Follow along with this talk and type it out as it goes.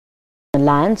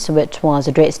Alliance, which was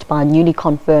addressed by newly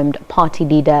confirmed party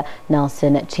leader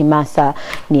Nelson Chamisa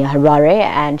near Harare,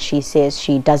 and she says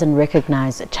she doesn't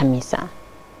recognize Chamisa.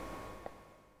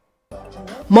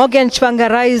 Morgan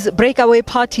Tsvangarai's breakaway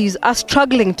parties are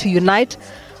struggling to unite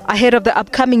ahead of the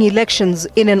upcoming elections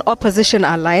in an opposition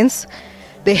alliance.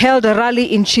 They held a rally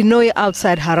in Chinhoyi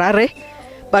outside Harare,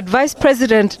 but Vice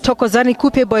President Thokozani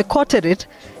Khupe boycotted it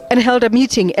and held a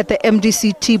meeting at the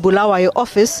MDC-T Bulawayo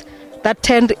office that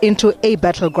turned into a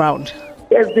battleground.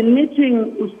 As the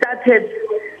meeting started,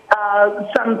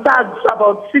 some thugs,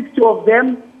 about 60 of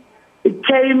them, it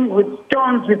came with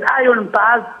stones, with iron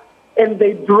bars, and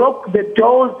they broke the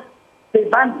doors. They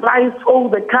vandalized all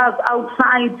the cars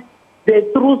outside. They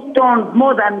threw stones.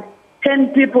 More than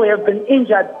 10 people have been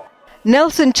injured.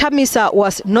 Nelson Chamisa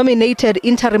was nominated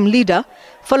interim leader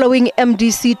following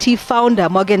MDC-T founder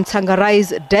Morgan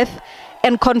Tsvangarai's death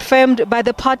and confirmed by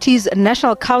the party's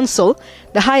National Council,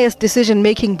 the highest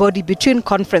decision-making body between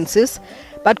conferences.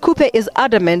 But Khupe is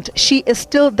adamant she is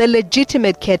still the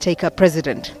legitimate caretaker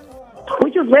president.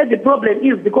 Which is where the problem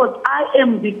is, because I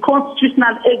am the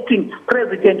constitutional acting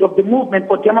president of the Movement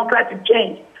for Democratic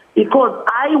Change, because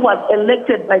I was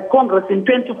elected by Congress in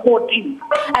 2014.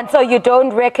 And so you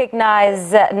don't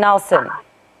recognize Nelson?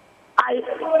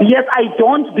 Yes, I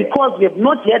don't, because we have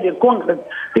not had a Congress,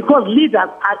 because leaders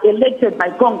are elected by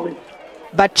Congress.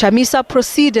 But Chamisa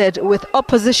proceeded with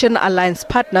opposition alliance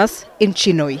partners in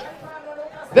Chinhoyi.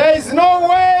 There is no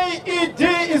way ED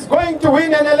is going to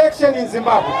win an election in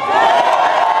Zimbabwe.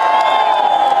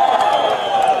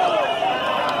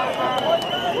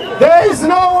 There is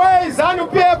no way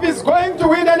ZANU-PF is going to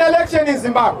win an election in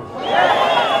Zimbabwe.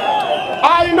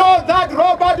 I know that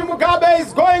Robert Mugabe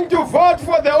is going to vote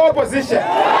for the opposition.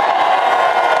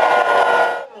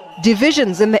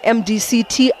 Divisions in the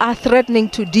MDC-T are threatening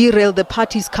to derail the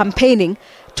party's campaigning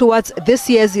towards this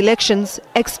year's elections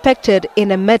expected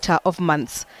in a matter of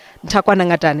months. Ntakwana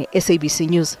Ngatani, SABC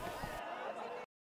News.